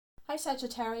Hi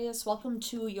Sagittarius, welcome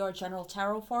to your general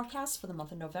tarot forecast for the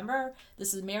month of November.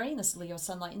 This is Mary and this is Leo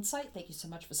Sunlight Insight. Thank you so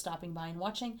much for stopping by and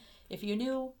watching. If you're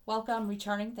new, welcome,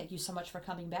 returning, thank you so much for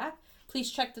coming back. Please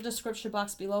check the description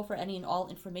box below for any and all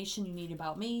information you need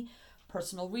about me,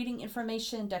 personal reading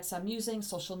information, decks I'm using,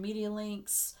 social media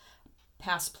links,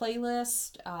 past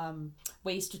playlist,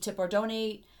 ways to tip or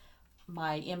donate.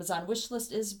 My Amazon wish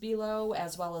list is below,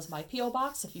 as well as my P.O.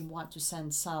 box if you want to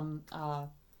send some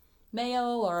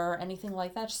mail or anything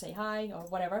like that, just say hi or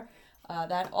whatever.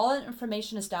 That all that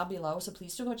information is down below, so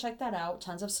please do go check that out.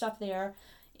 Tons of stuff there.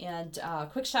 And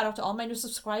quick shout out to all my new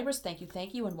subscribers. Thank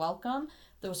you, and welcome.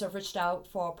 Those who have reached out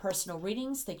for personal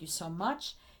readings, thank you so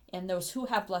much. And those who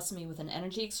have blessed me with an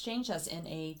energy exchange, as in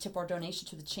a tip or donation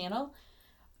to the channel,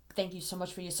 thank you so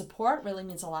much for your support. Really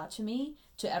means a lot to me,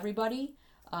 to everybody,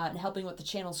 and helping with the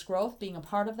channel's growth, being a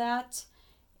part of that.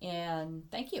 And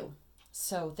thank you.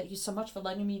 So thank you so much for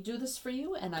letting me do this for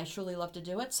you, and I truly love to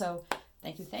do it. So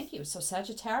thank you. So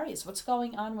Sagittarius, what's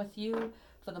going on with you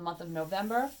for the month of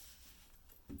November?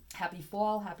 Happy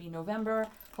fall, happy November.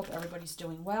 Hope everybody's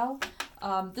doing well.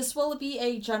 This will be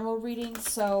a general reading,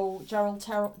 so general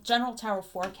tarot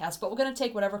forecast, but we're going to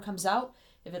take whatever comes out.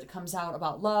 If it comes out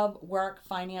about love, work,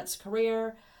 finance,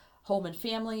 career, home and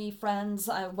family, friends,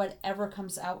 whatever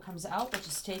comes out, we'll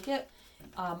just take it.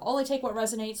 Only take what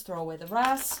resonates, throw away the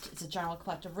rest. It's a general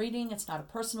collective reading. It's not a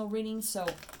personal reading, so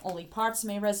only parts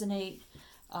may resonate.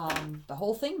 The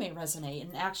whole thing may resonate.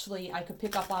 And actually, I could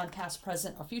pick up on past,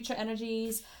 present, or future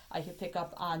energies. I could pick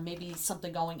up on maybe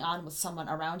something going on with someone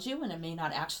around you, and it may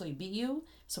not actually be you.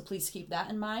 So please keep that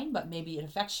in mind, but maybe it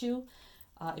affects you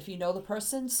if you know the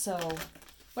person. So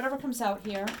whatever comes out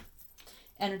here,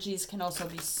 energies can also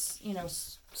be,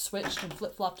 switched and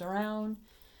flip-flopped around.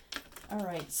 All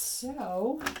right,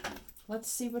 so let's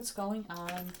see what's going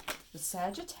on with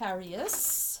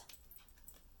Sagittarius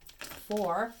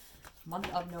for month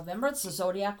of November. It's the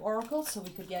Zodiac Oracle, so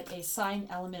we could get a sign,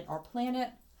 element, or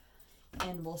planet,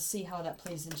 and we'll see how that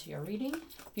plays into your reading.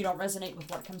 If you don't resonate with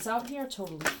what comes out here,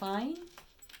 totally fine.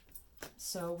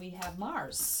 So we have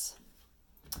Mars,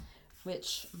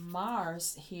 which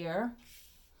Mars here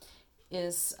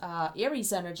is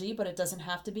Aries energy, but it doesn't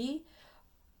have to be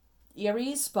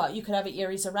Aries, but you could have an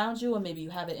Aries around you, or maybe you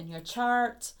have it in your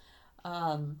chart.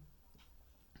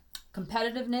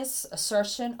 Competitiveness,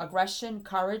 assertion, aggression,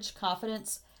 courage,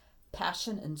 confidence,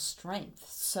 passion, and strength.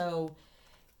 So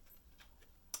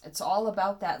it's all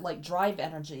about that like drive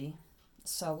energy.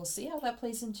 So we'll see how that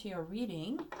plays into your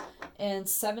reading. And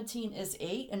 17 is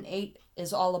 8, and 8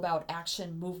 is all about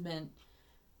action, movement,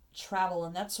 travel,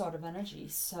 and that sort of energy.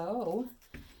 So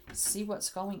see what's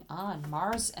going on.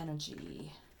 Mars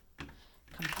energy.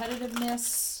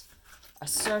 Competitiveness,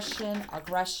 assertion,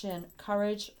 aggression,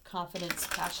 courage, confidence,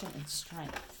 passion, and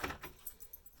strength.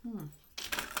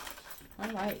 All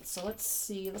right, so let's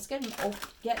see. Let's get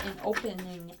an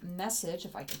opening message,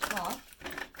 if I can talk,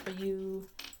 for you,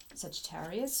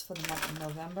 Sagittarius, for the month of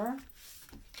November.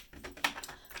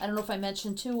 I don't know if I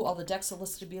mentioned, too, all the decks are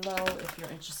listed below if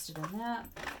you're interested in that.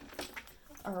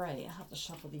 All right, I'll have to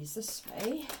shuffle these this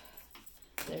way.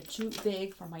 They're too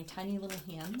big for my tiny little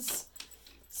hands.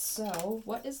 So,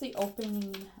 what is the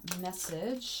opening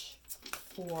message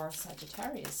for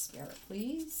Sagittarius, Spirit,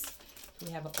 please?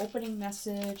 We have an opening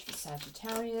message for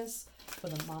Sagittarius for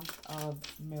the month of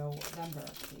November.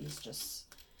 Please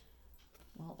just,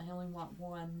 well, I only want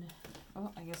one.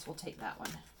 Oh, I guess we'll take that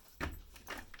one. Let's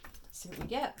see what we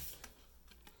get.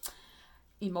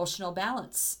 Emotional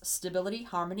balance, stability,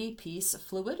 harmony, peace,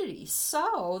 fluidity.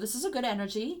 So, this is a good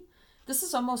energy. This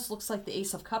is almost looks like the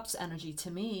Ace of Cups energy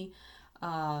to me.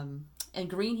 And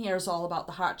green here is all about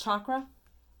the heart chakra,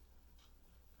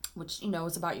 which,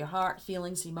 is about your heart,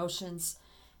 feelings, emotions,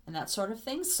 and that sort of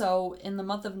thing. So in the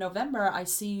month of November, I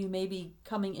see you maybe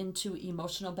coming into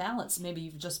emotional balance. Maybe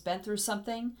you've just been through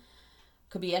something,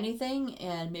 could be anything,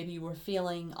 and maybe you were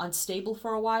feeling unstable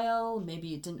for a while.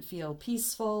 Maybe it didn't feel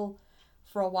peaceful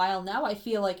for a while. Now I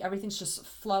feel like everything's just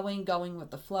flowing, going with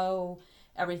the flow.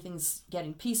 Everything's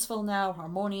getting peaceful now,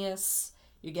 harmonious.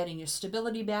 You're getting your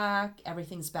stability back.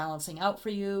 Everything's balancing out for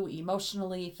you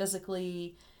emotionally,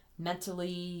 physically,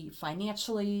 mentally,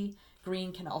 financially.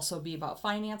 Green can also be about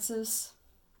finances,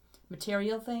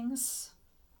 material things.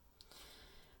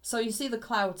 So you see the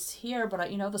clouds here, but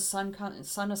the sun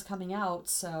is coming out,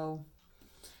 so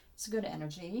it's a good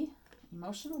energy.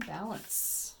 Emotional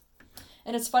balance.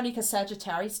 And it's funny because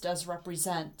Sagittarius does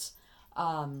represent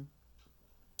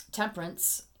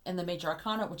temperance in the major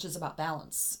arcana, which is about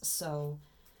balance. So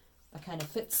that kind of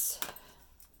fits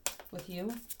with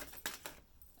you.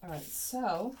 All right,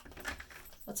 so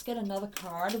let's get another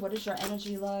card. What is your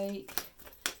energy like?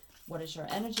 What is your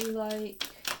energy like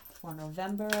for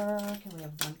November? Can we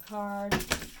have one card?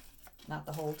 Not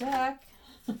the whole deck.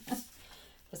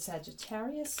 The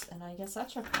Sagittarius, and I guess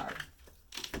that's your card.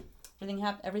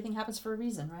 Everything happens for a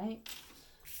reason, right?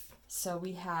 So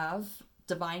we have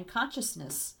divine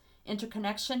consciousness,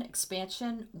 interconnection,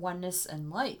 expansion, oneness, and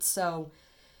light. So,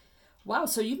 wow,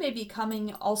 so you may be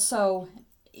coming also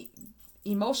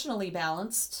emotionally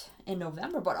balanced in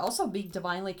November, but also be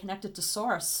divinely connected to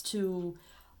source, to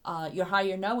your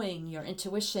higher knowing, your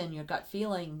intuition, your gut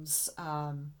feelings,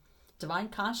 divine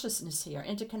consciousness here,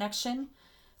 interconnection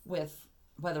with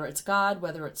whether it's God,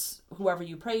 whether it's whoever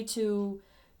you pray to,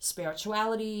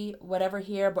 spirituality, whatever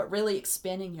here, but really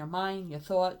expanding your mind, your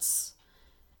thoughts,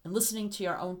 and listening to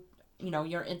your own,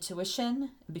 your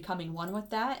intuition, and becoming one with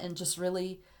that, and just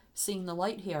really seeing the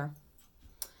light here.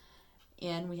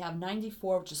 And we have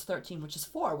 94, which is 13, which is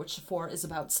 4, which 4 is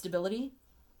about stability.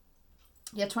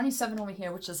 Yeah, 27 over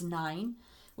here, which is 9,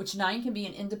 which 9 can be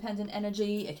an independent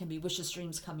energy. It can be wishes,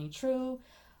 dreams coming true,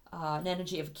 an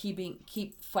energy of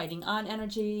keep fighting on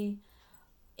energy,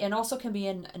 and also can be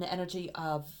an energy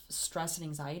of stress and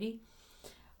anxiety.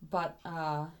 But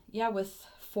yeah, with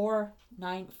 4,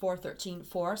 9, 4, 13,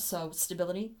 4, so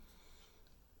stability.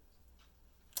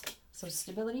 So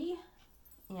stability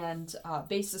and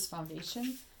basis,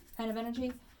 foundation kind of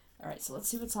energy. All right, so let's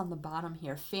see what's on the bottom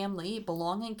here. Family,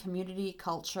 belonging, community,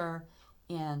 culture,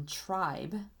 and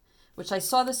tribe, which I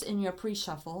saw this in your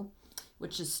pre-shuffle,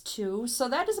 which is 2. So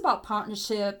that is about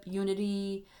partnership,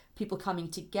 unity, people coming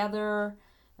together,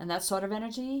 and that sort of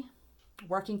energy,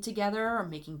 working together or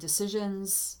making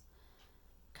decisions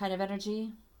kind of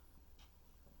energy.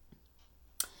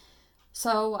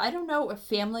 So I don't know if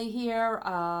family here,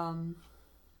 I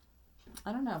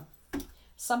don't know,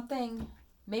 something,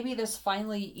 maybe there's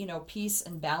finally, peace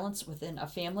and balance within a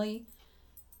family.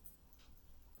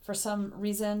 For some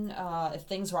reason, if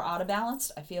things were out of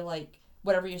balance, I feel like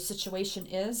whatever your situation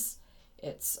is,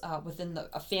 it's within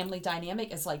a family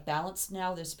dynamic is like balanced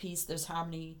now. There's peace, there's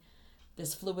harmony,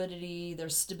 there's fluidity,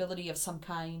 there's stability of some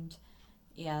kind,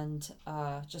 and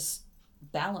just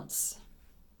balance.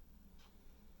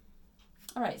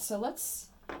 All right, so let's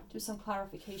do some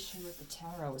clarification with the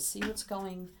tarot. See what's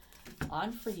going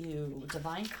on for you.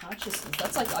 Divine consciousness.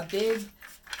 That's like a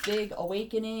big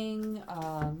awakening,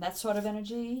 that sort of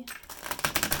energy.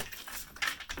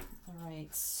 All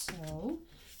right, so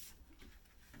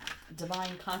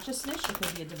divine consciousness. You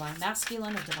could be a divine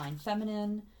masculine, a divine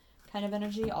feminine kind of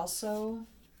energy also.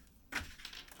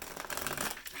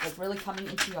 Like really coming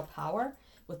into your power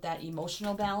with that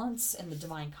emotional balance and the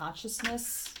divine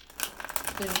consciousness.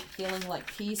 Feeling like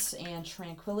peace and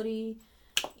tranquility.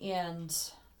 And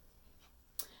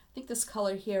I think this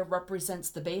color here represents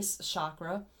the base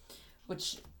chakra,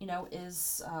 which,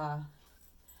 is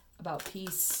about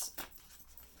peace.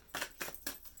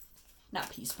 Not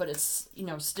peace, but it's,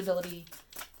 stability,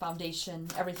 foundation,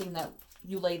 everything that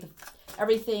you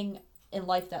everything in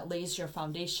life that lays your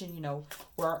foundation,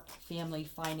 work, family,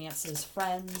 finances,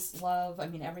 friends, love,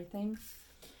 everything.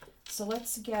 So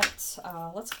let's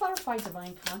clarify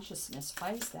divine consciousness.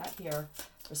 Why is that here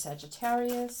for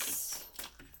Sagittarius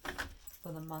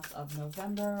for the month of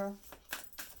November?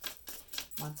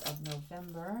 I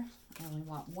only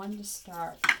want one to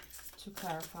start to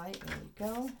clarify. There we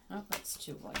go. Oh, that's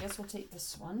 2. Well, I guess we'll take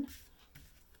this one.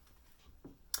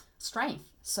 Strength.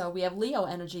 So we have Leo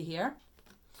energy here.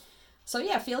 So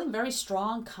yeah, feeling very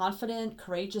strong, confident,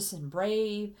 courageous, and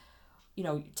brave.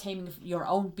 Taming your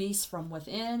own beast from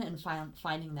within and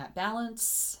finding that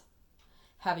balance.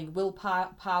 Having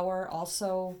willpower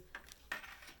also.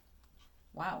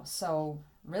 Wow, so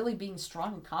really being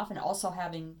strong and confident. Also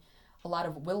having a lot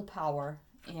of willpower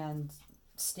and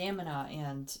stamina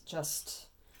and just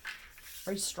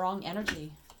very strong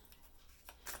energy.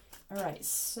 All right,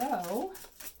 so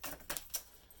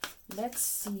let's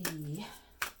see.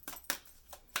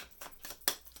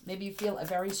 Maybe you feel a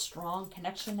very strong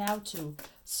connection now to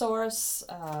source,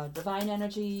 divine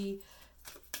energy,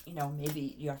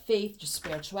 maybe your faith, just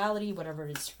spirituality, whatever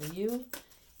it is for you,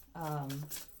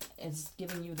 is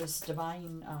giving you this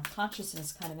divine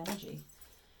consciousness kind of energy.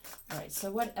 All right,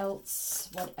 so what else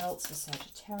for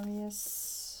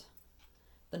Sagittarius?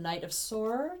 The Knight of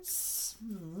Swords,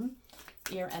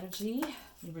 air energy,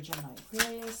 Libra, Gemini,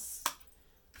 Aquarius,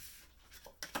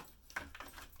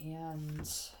 and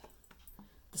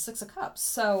the 6 of Cups.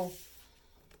 So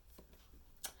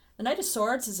the Knight of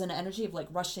Swords is an energy of like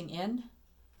rushing in,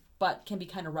 but can be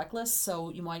kind of reckless. So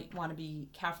you might want to be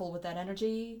careful with that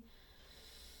energy.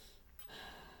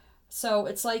 So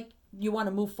it's like you want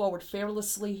to move forward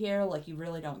fearlessly here, like you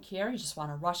really don't care. You just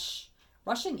want to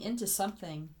rushing into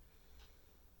something.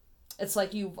 It's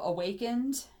like you've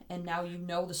awakened and now you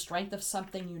know the strength of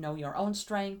something, you know your own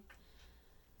strength.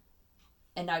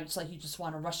 And now it's like you just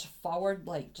want to rush forward,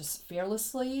 like just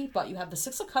fearlessly. But you have the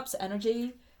Six of Cups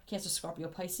energy, Cancer, Scorpio,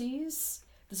 Pisces.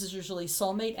 This is usually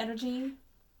soulmate energy.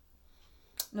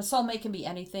 And a soulmate can be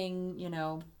anything, you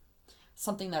know,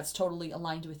 something that's totally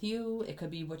aligned with you. It could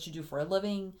be what you do for a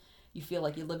living. You feel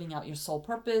like you're living out your soul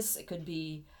purpose. It could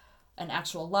be an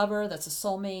actual lover that's a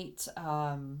soulmate.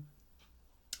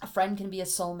 A friend can be a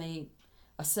soulmate.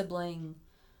 A sibling.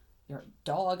 Your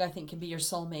dog, I think, can be your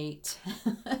soulmate.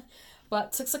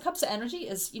 But Six of Cups energy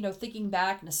is, you know, thinking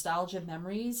back, nostalgia,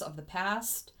 memories of the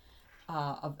past,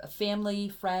 of family,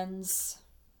 friends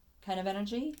kind of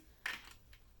energy.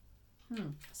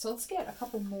 So let's get a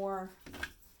couple more.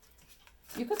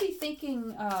 You could be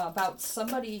thinking about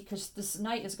somebody, because this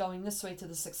night is going this way to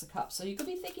the Six of Cups. So you could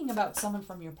be thinking about someone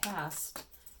from your past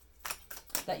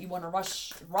that you want to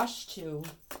rush to,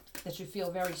 that you feel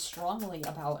very strongly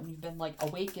about, and you've been like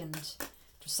awakened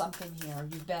to something here.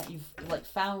 You've like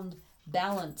found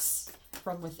balance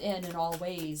from within in all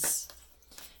ways,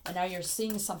 and now you're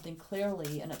seeing something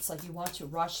clearly, and it's like you want to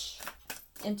rush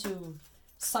into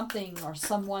something or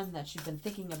someone that you've been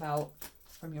thinking about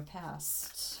from your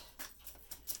past.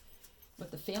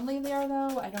 With the family there,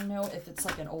 though, I don't know if it's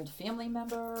like an old family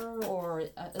member, or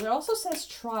it also says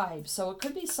tribe, so it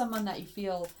could be someone that you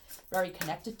feel very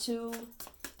connected to,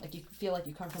 like you feel like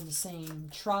you come from the same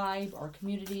tribe or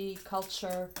community,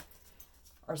 culture,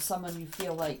 or someone you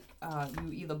feel like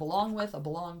you either belong with or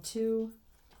belong to.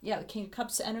 Yeah, the King of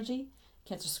Cups energy,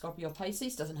 Cancer, Scorpio,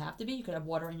 Pisces, doesn't have to be. You could have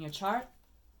water in your chart.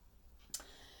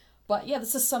 But yeah,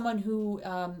 this is someone who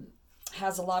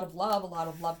has a lot of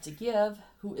love to give,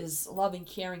 who is loving,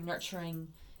 caring, nurturing,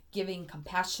 giving,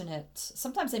 compassionate.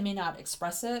 Sometimes they may not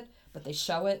express it, but they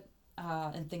show it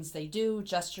in things they do,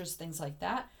 gestures, things like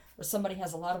that. Or somebody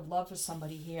has a lot of love for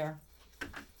somebody here.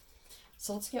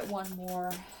 So let's get one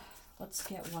more. Let's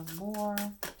get one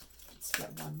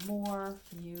more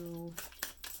for you,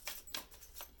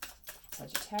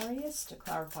 Sagittarius, to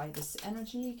clarify this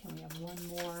energy. Can we have one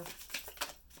more?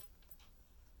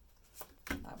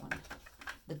 That one.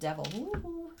 The Devil.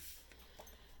 Ooh.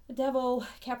 The Devil,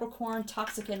 Capricorn,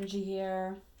 toxic energy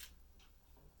here.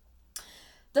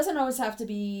 Doesn't always have to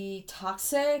be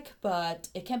toxic, but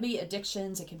it can be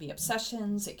addictions, it can be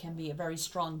obsessions, it can be a very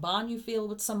strong bond you feel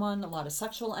with someone, a lot of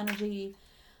sexual energy.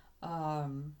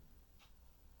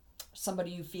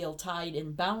 Somebody you feel tied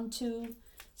and bound to,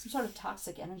 some sort of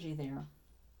toxic energy there.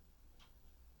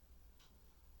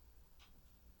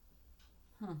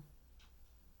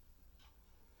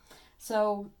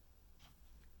 So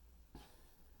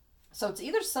it's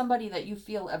either somebody that you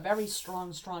feel a very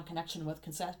strong connection with,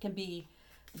 because that can be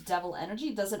the Devil energy.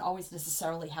 It doesn't always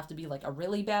necessarily have to be like a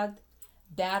really bad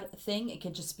thing. It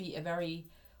can just be a very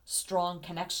strong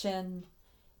connection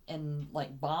and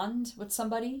like bond with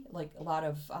somebody, like a lot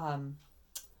of can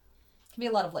be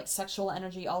a lot of like sexual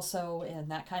energy also, and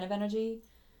that kind of energy.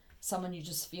 Someone you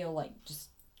just feel like just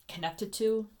connected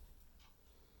to.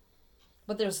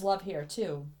 But there's love here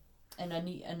too, and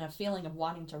a feeling of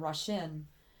wanting to rush in.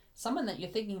 Someone that you're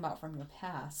thinking about from your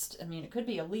past. I mean, it could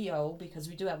be a Leo, because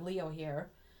we do have Leo here.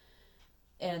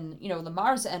 And, you know, the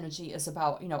Mars energy is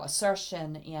about, you know,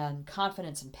 assertion and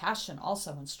confidence and passion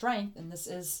also, and strength. And this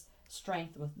is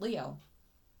strength with Leo.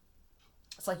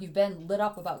 It's like you've been lit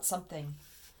up about something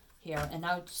here, and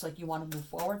now it's like you want to move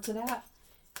forward to that.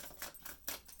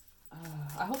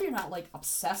 I hope you're not like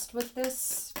obsessed with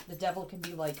this. The Devil can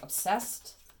be like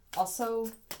obsessed also,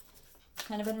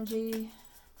 kind of energy.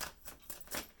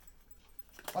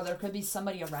 Or there could be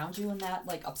somebody around you in that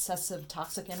like obsessive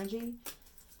toxic energy.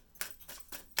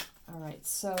 All right,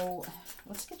 so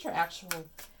let's get your actual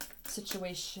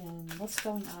situation. What's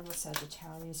going on with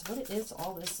Sagittarius? What is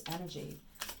all this energy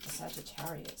with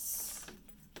Sagittarius?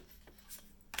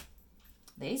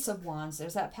 The Ace of Wands,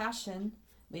 there's that passion.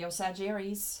 Leo,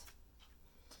 Sagittarius.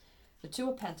 The Two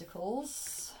of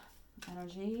Pentacles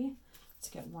energy. Let's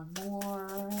get one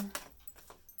more.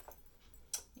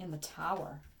 In the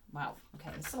Tower. Wow, okay,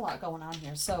 there's a lot going on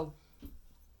here. So,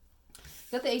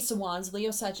 got the Ace of Wands,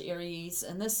 Leo, Sagittarius,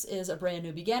 and this is a brand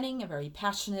new beginning, a very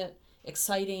passionate,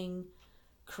 exciting,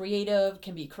 creative. It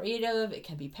can be creative, it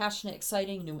can be passionate,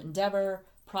 exciting, new endeavor,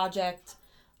 project,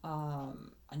 a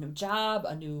new job,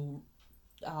 a new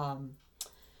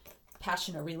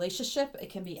passionate relationship. It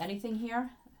can be anything here.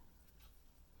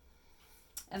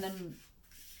 And then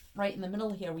right in the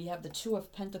middle here, we have the Two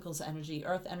of Pentacles energy,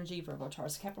 Earth energy, Virgo,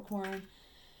 Taurus, Capricorn.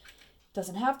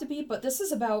 Doesn't have to be, but this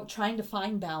is about trying to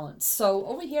find balance. So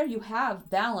over here you have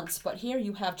balance, but here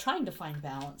you have trying to find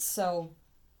balance. So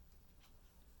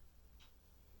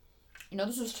You know,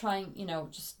 this is trying, you know,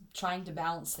 just trying to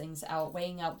balance things out,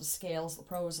 weighing out the scales, the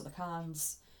pros or the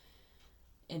cons,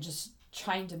 and just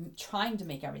trying to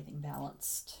make everything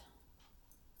balanced.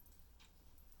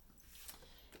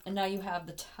 And now you have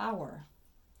the Tower.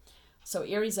 So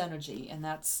Aries energy, and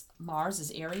that's Mars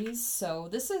is Aries. So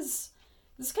this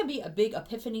could be a big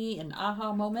epiphany, an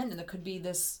aha moment, and it could be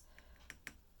this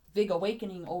big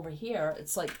awakening over here.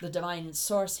 It's like the divine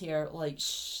source here, like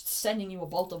sending you a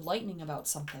bolt of lightning about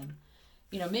something.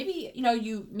 You know, maybe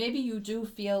you do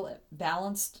feel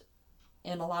balanced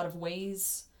in a lot of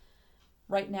ways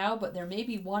right now, but there may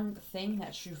be one thing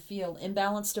that you feel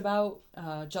imbalanced about,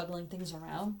 juggling things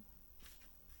around.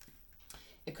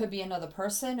 It could be another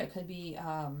person. It could be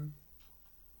a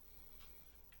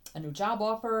new job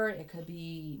offer. It could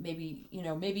be maybe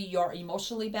you're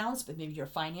emotionally balanced, but maybe your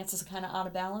finances are kind of out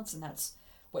of balance, and that's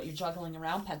what you're juggling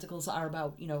around. Pentacles are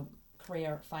about, you know,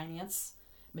 career, finance,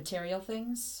 material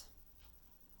things.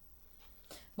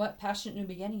 What passionate new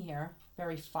beginning here.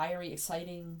 Very fiery,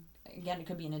 exciting. Again, it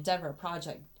could be an endeavor, a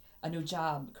project, a new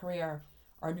job, career,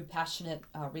 or a new passionate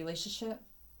relationship.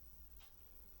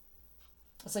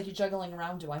 It's like you're juggling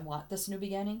around, do I want this new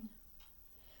beginning?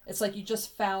 It's like you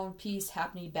just found peace,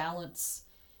 happiness, balance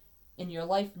in your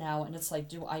life now, and it's like,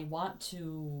 do I want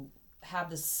to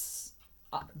have this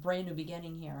brand new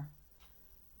beginning here?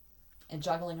 And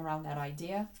juggling around that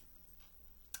idea.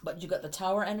 But you got the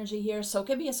Tower energy here, so it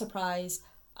could be a surprise,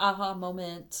 aha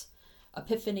moment,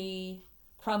 epiphany,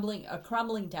 a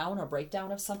crumbling down or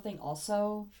breakdown of something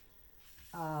also.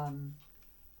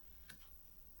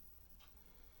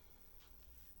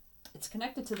 It's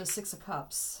connected to the Six of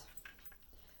Cups,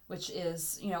 which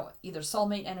is, you know, either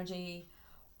soulmate energy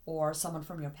or someone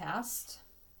from your past.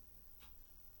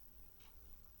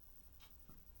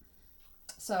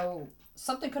 So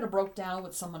something could have broke down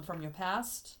with someone from your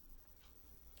past.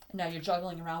 And now you're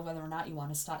juggling around whether or not you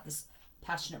want to start this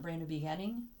passionate brand new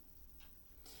beginning.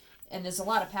 And there's a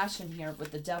lot of passion here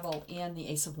with the Devil and the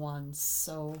Ace of Wands.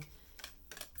 So,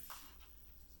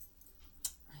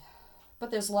 but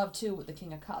there's love too with the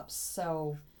King of Cups.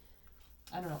 So,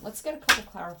 I don't know. Let's get a couple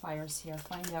clarifiers here.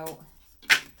 Find out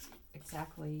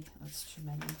exactly. That's too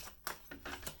many.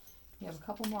 We have a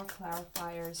couple more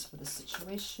clarifiers for the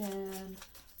situation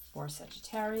for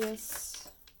Sagittarius.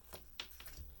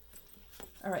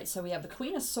 All right, so we have the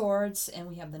Queen of Swords and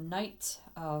we have the Knight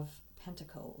of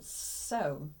Pentacles.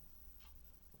 So,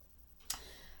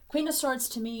 Queen of Swords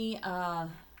to me, I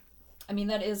mean,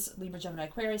 that is Libra, Gemini,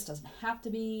 Aquarius. Doesn't have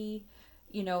to be.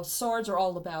 You know, swords are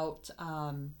all about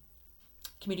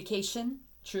communication,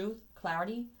 truth,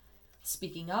 clarity,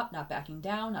 speaking up, not backing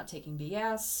down, not taking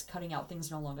BS, cutting out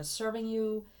things no longer serving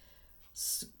you.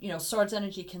 You know, swords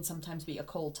energy can sometimes be a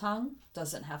cold tongue.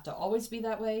 Doesn't have to always be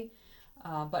that way.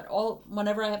 But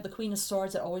whenever I have the Queen of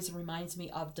Swords, it always reminds me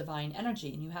of divine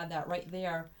energy. And you have that right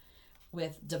there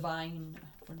with divine,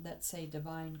 what did that say?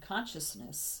 Divine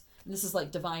consciousness. And this is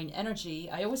like divine energy.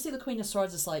 I always see the Queen of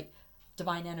Swords as like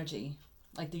divine energy,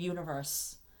 like the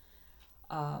universe,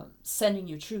 sending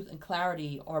you truth and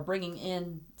clarity or bringing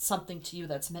in something to you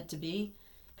that's meant to be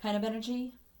kind of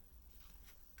energy.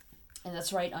 And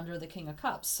that's right under the King of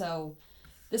Cups. So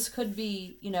this could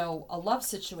be, you know, a love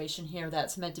situation here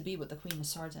that's meant to be with the Queen of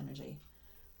Swords energy.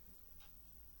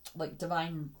 Like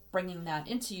divine bringing that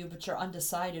into you, but you're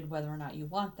undecided whether or not you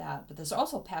want that. But there's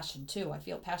also passion too. I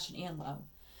feel passion and love.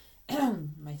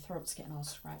 My throat's getting all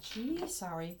scratchy.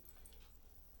 Sorry.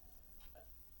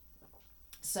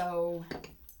 So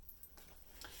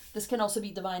this can also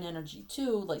be divine energy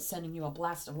too, like sending you a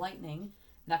blast of lightning. And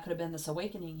that could have been this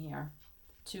awakening here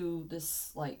to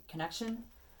this like connection.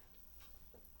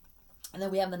 And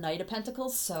then we have the Knight of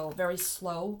Pentacles, so very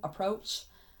slow approach.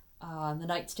 The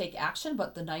Knights take action,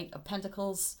 but the Knight of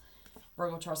Pentacles,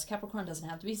 Virgo, Taurus, Capricorn, doesn't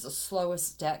have to be. It's the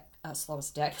slowest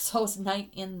Knight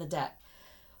in the deck.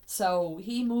 So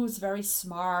he moves very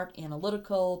smart,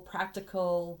 analytical,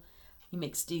 practical. He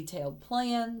makes detailed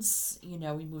plans. You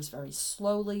know, he moves very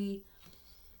slowly.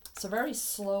 It's a very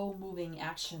slow moving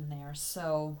action there.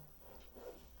 So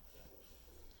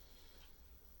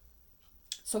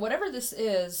whatever this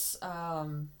is, I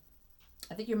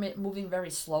think you're moving very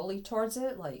slowly towards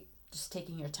it, like just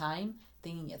taking your time,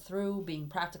 thinking it through, being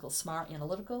practical, smart,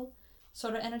 analytical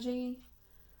sort of energy.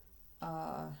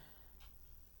 I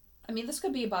mean, this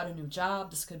could be about a new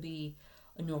job. This could be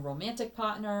a new romantic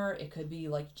partner. It could be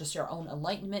like just your own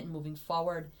enlightenment and moving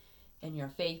forward in your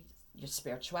faith, your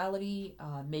spirituality,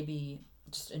 maybe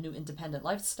just a new independent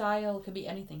lifestyle. It could be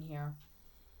anything here.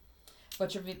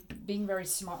 But you're being very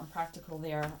smart and practical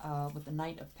there with the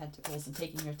Knight of Pentacles and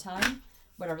taking your time,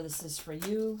 whatever this is for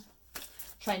you.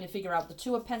 trying to figure out the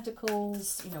Two of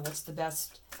Pentacles, you know, what's the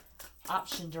best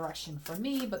option direction for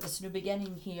me, but this new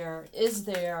beginning here is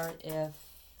there if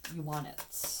you want it.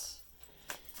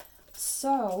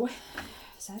 So,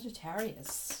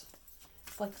 Sagittarius,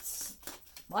 it's like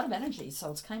a lot of energy,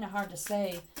 so it's kind of hard to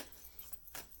say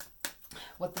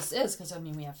what this is, because I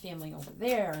mean, we have family over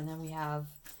there, and then we have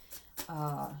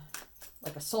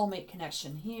like a soulmate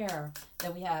connection here,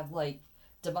 then we have like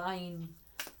divine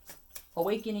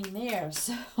awakening there,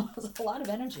 so there's a lot of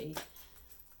energy.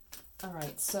 All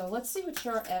right, so let's see what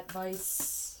your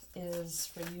advice is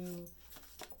for you.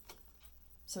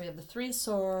 So we have the Three of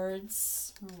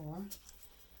Swords. Oh,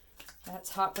 that's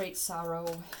heartbreak,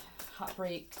 sorrow,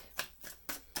 heartbreak.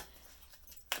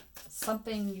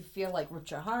 Something you feel like ripped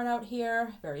your heart out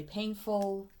here. Very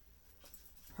painful,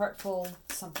 hurtful,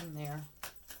 something there.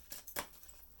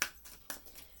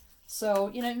 So,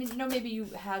 you know, maybe you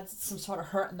had some sort of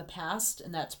hurt in the past,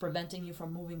 and that's preventing you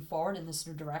from moving forward in this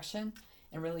new direction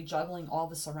and really juggling all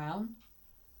this around.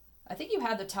 I think you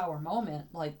had the Tower moment,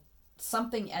 like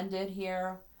something ended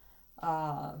here,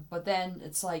 but then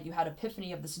it's like you had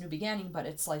epiphany of this new beginning, but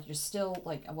it's like you're still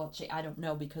like, well, I don't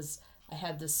know, because I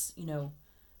had this, you know,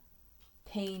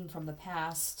 pain from the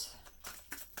past.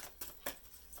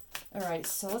 All right,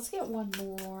 so let's get one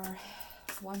more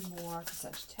for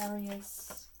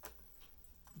Sagittarius.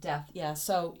 Death, yeah,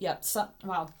 so, yep,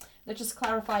 wow, that just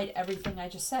clarified everything I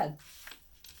just said.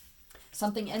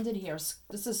 Something ended here.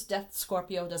 This is death,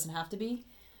 Scorpio, doesn't have to be.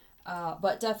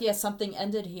 But death, yes, something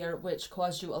ended here, which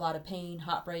caused you a lot of pain,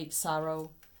 heartbreak, sorrow,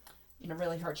 you know,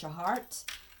 really hurt your heart.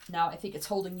 Now, I think it's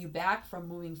holding you back from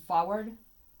moving forward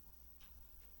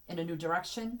in a new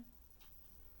direction.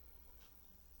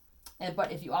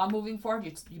 But if you are moving forward,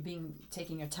 you're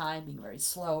taking your time, being very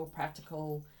slow,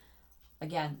 practical,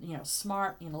 again, you know,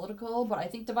 smart, analytical. But I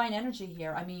think divine energy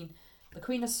here, I mean, the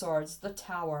Queen of Swords, the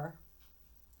Tower,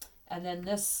 and then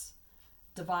this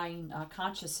divine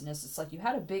consciousness. It's like you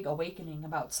had a big awakening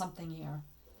about something here.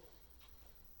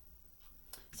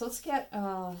 So let's get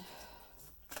a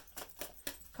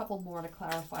couple more to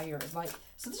clarify your advice.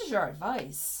 So this is your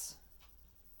advice.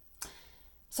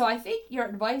 So I think your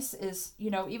advice is, you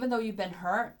know, even though you've been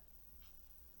hurt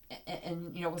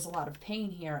and you know, it was a lot of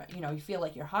pain here, you know, you feel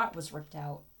like your heart was ripped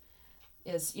out,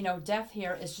 is, you know, death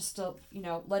here is just to, you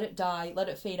know, let it die, let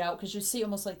it fade out, because you see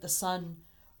almost like the sun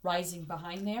rising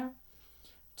behind there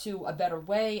to a better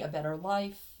way, a better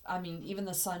life. I mean, even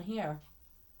the sun here,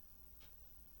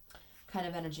 kind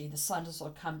of energy. The sun is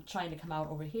sort of trying to come out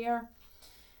over here.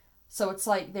 So it's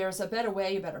like there's a better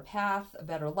way, a better path, a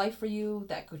better life for you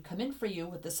that could come in for you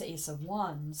with this Ace of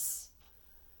Wands.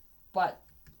 But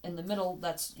in the middle,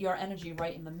 that's your energy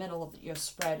right in the middle of your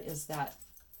spread, is that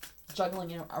juggling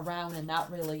it around and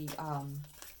not really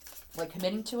like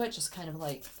committing to it, just kind of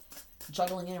like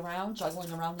juggling around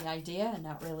the idea and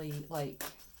not really like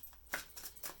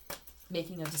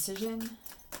making a decision.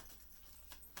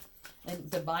 And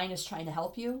divine is trying to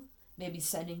help you, maybe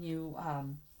sending you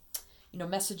you know,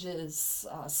 messages,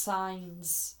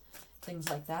 signs, things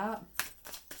like that.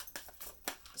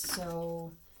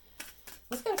 So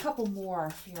let's get a couple more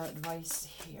for your advice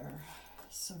here.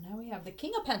 So now we have the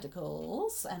King of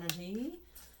Pentacles energy.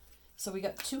 So we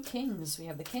got two kings. We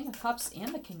have the King of Cups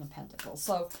and the King of Pentacles.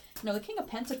 So, you know, the King of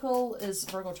Pentacles is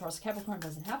Virgo, Taurus, Capricorn.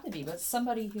 Doesn't have to be, but it's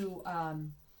somebody who,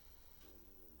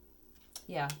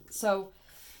 yeah. So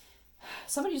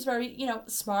somebody who's very, you know,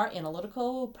 smart,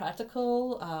 analytical,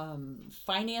 practical,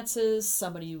 finances.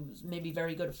 Somebody who's maybe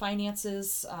very good at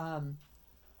finances.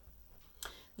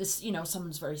 This, you know,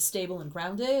 someone's very stable and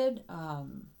grounded.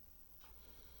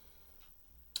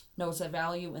 Knows their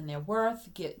value and their worth.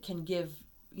 Can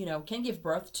give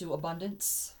birth to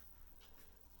abundance.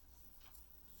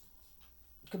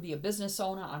 Could be a business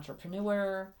owner,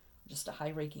 entrepreneur, just a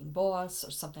high-ranking boss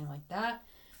or something like that.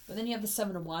 But then you have the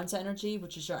Seven of Wands energy,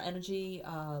 which is your energy,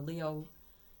 Leo,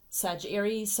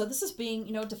 Sagittarius. So this is being,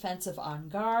 you know, defensive, on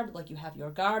guard, like you have your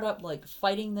guard up, like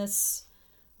fighting this,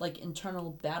 like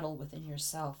internal battle within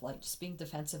yourself, like just being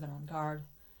defensive and on guard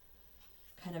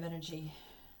kind of energy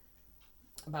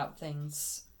about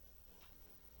things.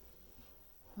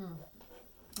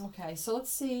 Okay, so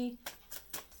let's see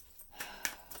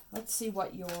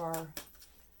what your...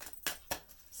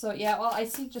 So yeah, well, I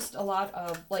see just a lot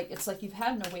of, like, it's like you've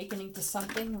had an awakening to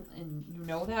something and you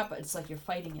know that, but it's like you're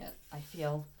fighting it, I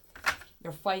feel.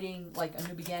 You're fighting, like, a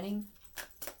new beginning.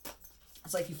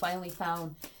 It's like you finally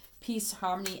found peace,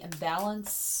 harmony, and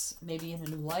balance, maybe in a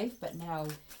new life, but now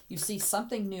you see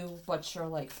something new, but you're,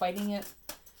 like, fighting it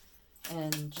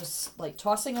and just, like,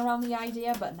 tossing around the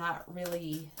idea, but not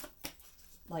really,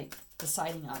 like,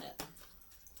 deciding on it.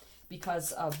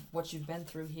 because of what you've been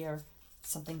through here.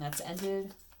 Something that's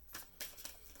ended.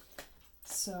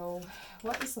 So,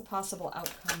 what is the possible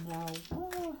outcome now?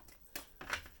 Oh.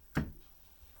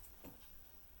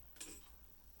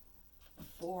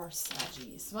 For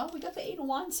Saggies. Well, we got the 8 of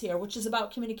Wands here, which is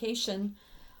about communication,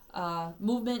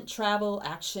 movement, travel,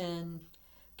 action.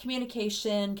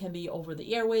 Communication can be over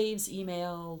the airwaves,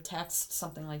 email, text,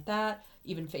 something like that.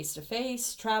 Even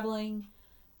face-to-face, traveling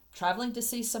to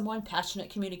see someone, passionate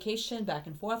communication, back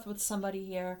and forth with somebody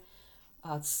here.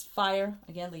 It's fire,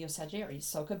 again, Leo, Sagittarius.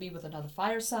 So it could be with another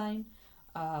fire sign.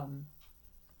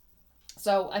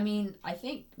 So, I mean, I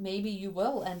think maybe you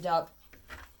will end up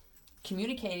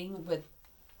communicating with,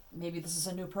 maybe this is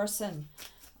a new person,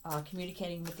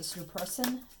 communicating with this new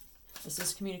person. This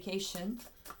is communication.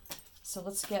 So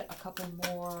let's get a couple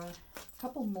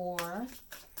more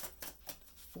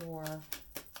for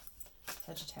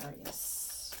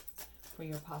Sagittarius for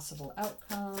your possible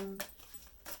outcome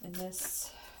in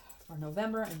this for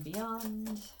November and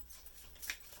beyond.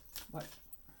 What?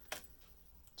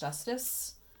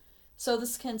 Justice. So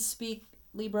this can speak,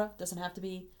 Libra, doesn't have to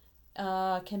be,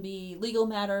 can be legal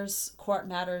matters, court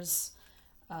matters,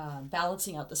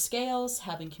 balancing out the scales,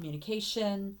 having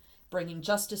communication, bringing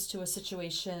justice to a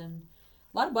situation.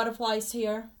 A lot of butterflies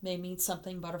here, may mean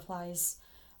something, butterflies.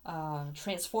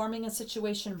 Transforming a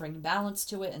situation, bringing balance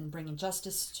to it, and bringing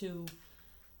justice to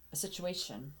a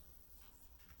situation.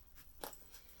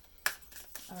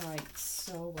 All right,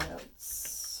 so what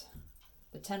else?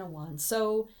 The 10 of Wands.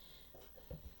 So,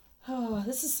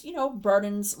 this is, you know,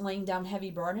 burdens, laying down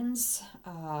heavy burdens.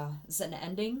 This is an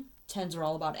ending. 10s are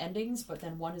all about endings, but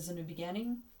then 1 is a new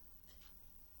beginning.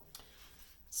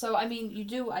 So, I mean,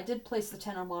 I did place the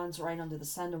 10 of Wands right under the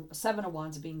 7 of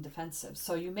Wands being defensive.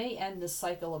 So you may end this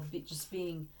cycle of just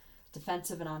being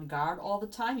defensive and on guard all the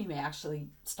time. You may actually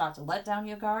start to let down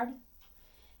your guard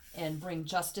and bring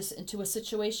justice into a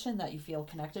situation that you feel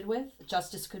connected with.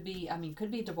 Justice could be,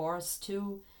 could be divorce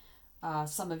too.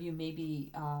 Some of you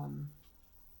maybe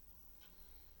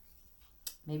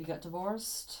got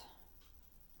divorced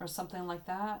or something like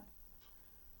that.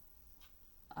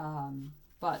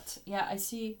 But yeah, I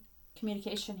see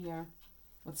communication here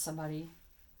with somebody.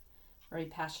 Very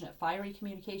passionate, fiery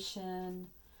communication.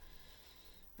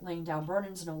 Laying down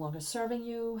burdens, no longer serving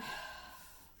you.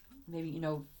 Maybe, you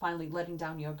know, finally letting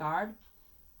down your guard.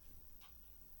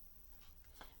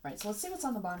 Right, so let's see what's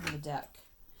on the bottom of the deck.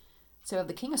 So we have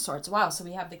the King of Swords. Wow, so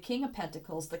we have the King of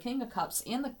Pentacles, the King of Cups,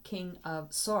 and the King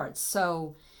of Swords.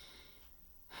 So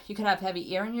you could have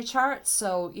heavy air in your chart.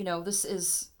 So, you know, this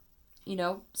is, you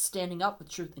know, standing up with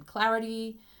truth and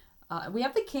clarity. We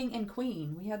have the King and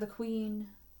Queen. We have the Queen.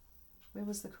 Where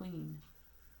was the Queen?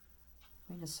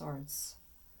 Queen of Swords.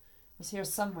 It was here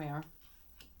somewhere.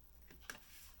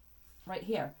 Right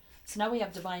here. So now we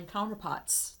have divine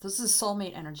counterparts. This is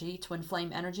soulmate energy, twin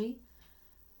flame energy.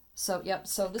 So, yep.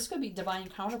 So this could be divine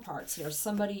counterparts here.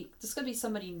 This could be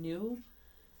somebody new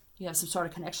you have some sort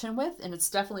of connection with, and it's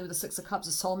definitely with the 6 of Cups,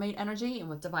 a soulmate energy, and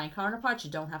with divine counterparts, you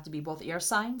don't have to be both air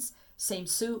signs, same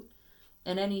suit,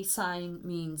 and any sign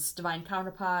means divine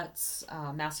counterparts,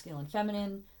 masculine,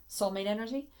 feminine, soulmate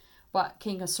energy. But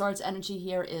King of Swords energy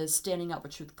here is standing up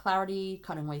with truth, clarity,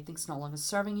 cutting away things no longer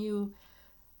serving you,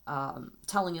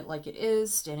 telling it like it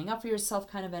is, standing up for yourself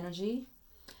kind of energy.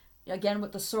 Again,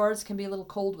 with the swords, can be a little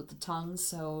cold with the tongue,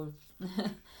 so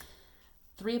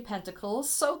 3 of Pentacles.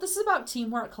 So this is about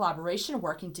teamwork, collaboration,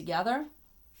 working together.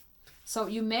 So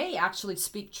you may actually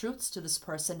speak truths to this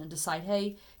person and decide,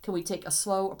 hey, can we take a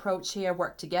slow approach here,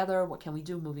 work together? What can we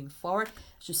do moving forward?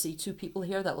 As you see 2 people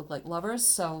here that look like lovers.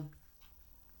 So,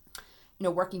 you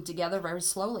know, working together very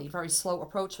slowly, very slow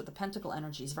approach with the Pentacle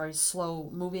energies, very slow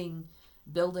moving,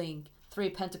 building. 3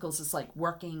 of Pentacles is like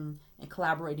working and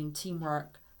collaborating,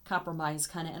 teamwork, compromise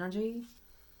kind of energy.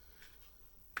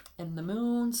 And the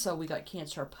Moon, so we got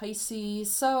Cancer,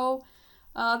 Pisces. So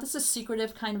this is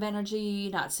secretive kind of energy,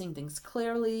 not seeing things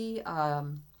clearly.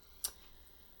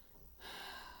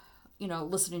 You know,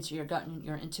 listening to your gut and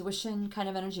your intuition kind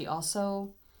of energy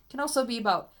also. Can also be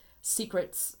about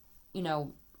secrets, you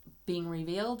know, being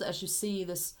revealed. As you see,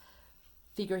 this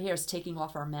figure here is taking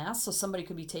off our mask. So somebody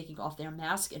could be taking off their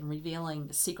mask and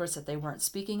revealing secrets that they weren't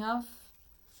speaking of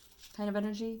kind of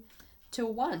energy. 2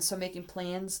 of Wands, so making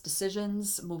plans,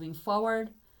 decisions, moving forward.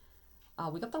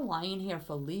 We got the Lion here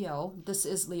for Leo. This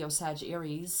is Leo, Sag,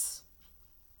 Aries.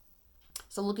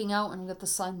 So looking out, and we got the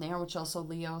Sun there, which also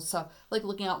Leo. So like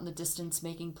looking out in the distance,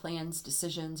 making plans,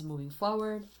 decisions, moving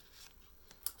forward.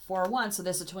 4 of Wands, so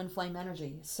there's a twin flame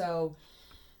energy. So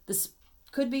this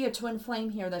could be a twin flame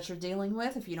here that you're dealing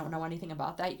with. If you don't know anything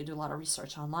about that, you could do a lot of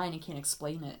research online. You can't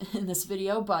explain it in this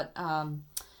video, but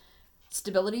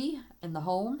Stability in the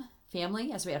home,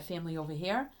 family, as we have family over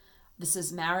here. This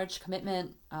is marriage,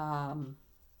 commitment,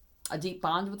 a deep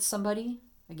bond with somebody.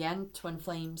 Again, twin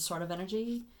flame sort of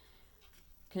energy.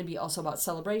 Can be also about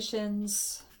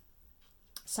celebrations,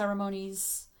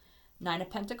 ceremonies. Nine of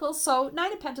Pentacles. So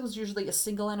Nine of Pentacles is usually a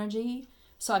single energy.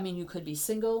 So, I mean, you could be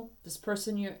single. This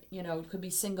person, you know, could be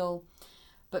single,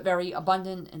 but very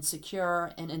abundant and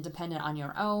secure and independent on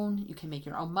your own. You can make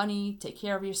your own money, take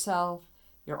care of yourself.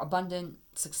 You're abundant,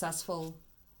 successful.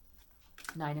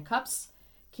 Nine of Cups.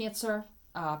 Cancer,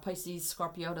 Pisces,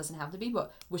 Scorpio, doesn't have to be,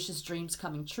 but wishes, dreams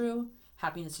coming true.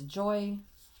 Happiness and joy.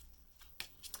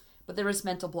 But there is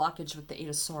mental blockage with the Eight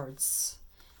of Swords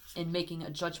in making a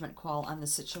judgment call on the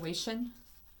situation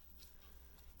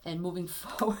and moving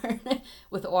forward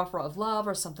with the offer of love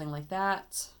or something like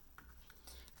that.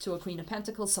 To a Queen of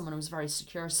Pentacles, someone who's very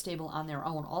secure, stable on their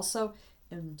own also.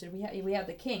 And did we have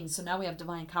the King, so now we have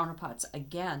divine counterparts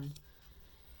again.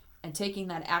 And taking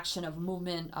that action of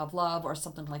movement of love or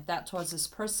something like that towards this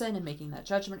person and making that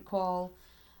judgment call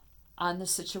on the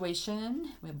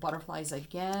situation. We have butterflies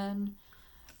again.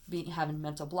 Having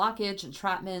mental blockage,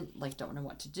 entrapment, like don't know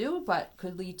what to do, but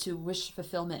could lead to wish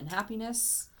fulfillment and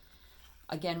happiness.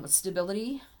 Again, with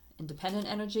stability, independent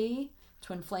energy,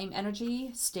 twin flame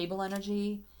energy, stable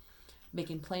energy,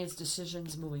 making plans,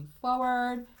 decisions, moving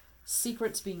forward,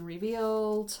 secrets being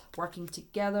revealed, working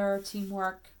together,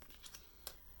 teamwork,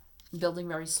 building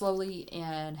very slowly,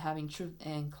 and having truth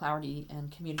and clarity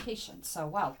and communication. So,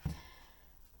 wow,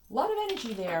 a lot of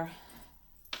energy there,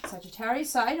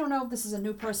 Sagittarius. So I don't know if this is a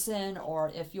new person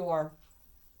or if you're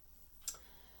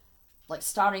like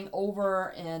starting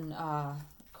over in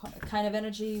kind of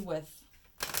energy with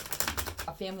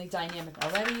a family dynamic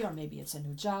already, or maybe it's a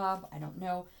new job. I don't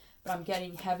know, but I'm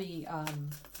getting heavy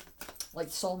like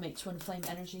soulmate twin flame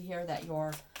energy here that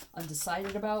you're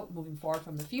undecided about moving forward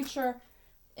from the future.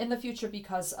 In the future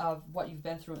because of what you've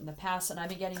been through in the past. And I've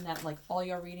been getting that like all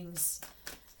your readings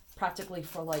practically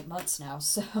for like months now.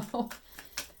 So, all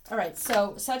right.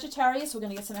 So Sagittarius, we're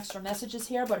going to get some extra messages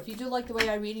here. But if you do like the way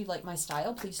I read, you like my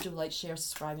style, please do like, share,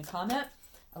 subscribe, and comment.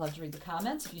 I love to read the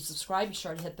comments. If you subscribe, be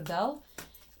sure to hit the bell.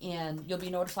 And you'll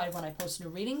be notified when I post new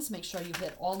readings. Make sure you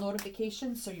hit all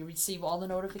notifications so you receive all the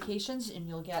notifications. And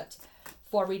you'll get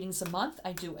 4 readings a month.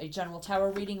 I do a general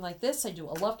tarot reading like this. I do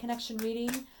a love connection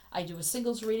reading. I do a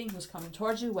singles reading, who's coming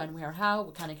towards you, when, where, how,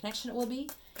 what kind of connection it will be.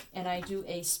 And I do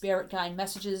a spirit guide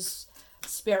messages,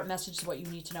 spirit message, what you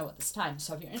need to know at this time.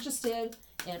 So if you're interested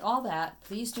in all that,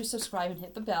 please do subscribe and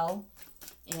hit the bell.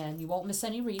 And you won't miss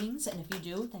any readings. And if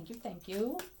you do, thank you, thank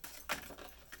you.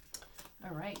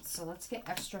 All right, so let's get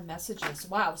extra messages.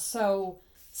 Wow, so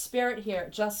Spirit here,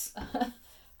 just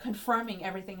confirming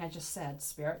everything I just said.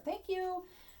 Spirit, thank you.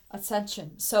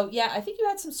 Ascension. So yeah, I think you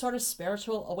had some sort of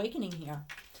spiritual awakening here.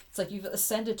 It's like you've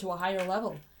ascended to a higher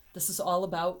level. This is all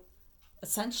about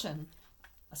ascension.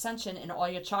 Ascension and all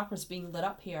your chakras being lit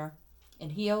up here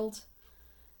and healed.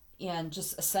 And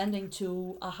just ascending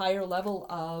to a higher level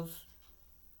of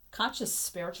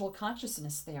spiritual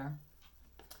consciousness there.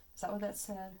 Is that what that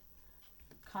said?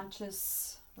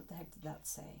 Conscious, what the heck did that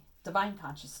say? Divine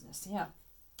consciousness, yeah.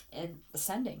 And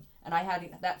ascending. And I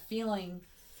had that feeling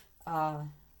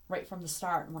right from the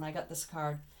start when I got this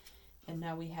card. And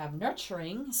now we have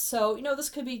nurturing. So, you know, this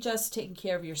could be just taking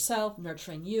care of yourself,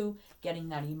 nurturing you, getting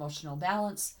that emotional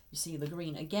balance. You see the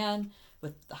green again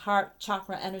with the heart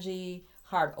chakra energy,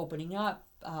 heart opening up.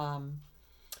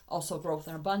 Also growth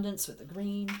and abundance with the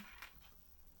green.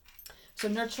 So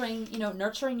nurturing, you know,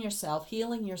 nurturing yourself,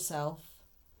 healing yourself.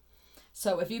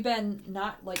 So if you've been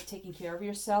not like taking care of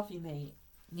yourself, you may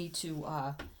need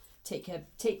to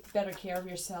take better care of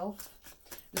yourself.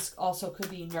 This also could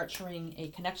be nurturing a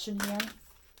connection here.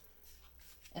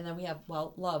 And then we have,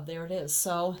 well, love. There it is.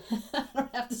 So I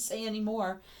don't have to say any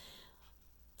more.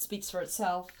 It speaks for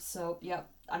itself. So, yeah.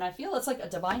 And I feel it's like a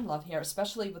divine love here,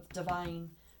 especially with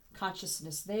divine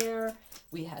consciousness there.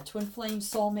 We had twin flame,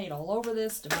 soulmate all over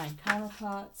this, divine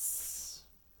counterparts.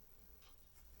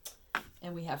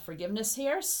 And we have forgiveness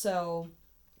here. So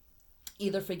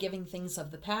either forgiving things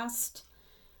of the past,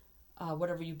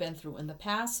 whatever you've been through in the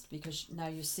past, because now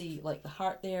you see like the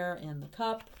heart there and the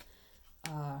cup,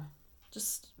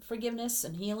 just forgiveness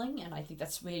and healing. And I think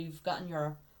that's where you've gotten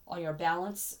all your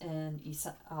balance and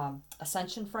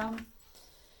ascension from.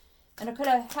 And it could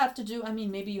have to do, I mean,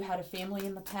 maybe you had a family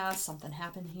in the past, something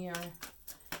happened here.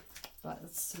 But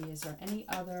let's see, is there any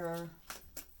other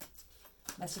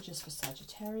messages for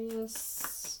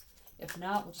Sagittarius? If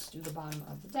not, we'll just do the bottom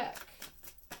of the deck.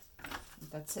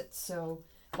 That's it. So,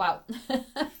 wow.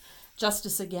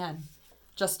 Justice again.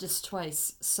 Justice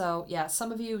twice. So, yeah,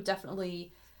 some of you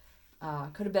definitely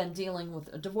Could have been dealing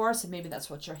with a divorce, and maybe that's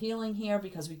what you're healing here,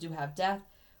 because we do have death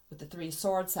with the Three of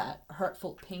Swords, that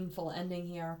hurtful, painful ending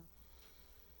here.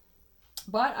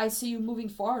 But I see you moving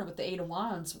forward with the Eight of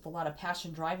Wands with a lot of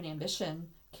passion, drive, and ambition,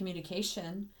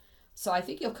 communication. So I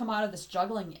think you'll come out of this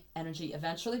juggling energy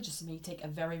eventually, just may take a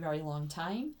very, very long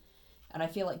time. And I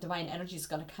feel like divine energy is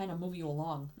going to kind of move you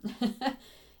along.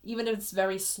 Even if it's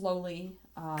very slowly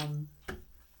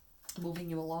moving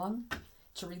you along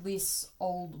to release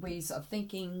old ways of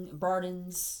thinking,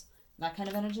 burdens, that kind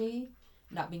of energy.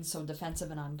 Not being so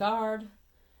defensive and on guard.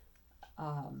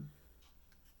 And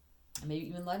maybe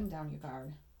even letting down your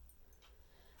guard.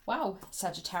 Wow,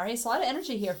 Sagittarius, a lot of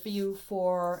energy here for you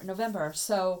for November.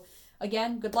 So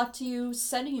again, good luck to you.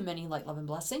 Sending you many light, love, and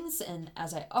blessings. And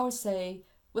as I always say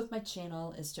with my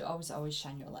channel is to always, always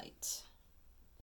shine your light.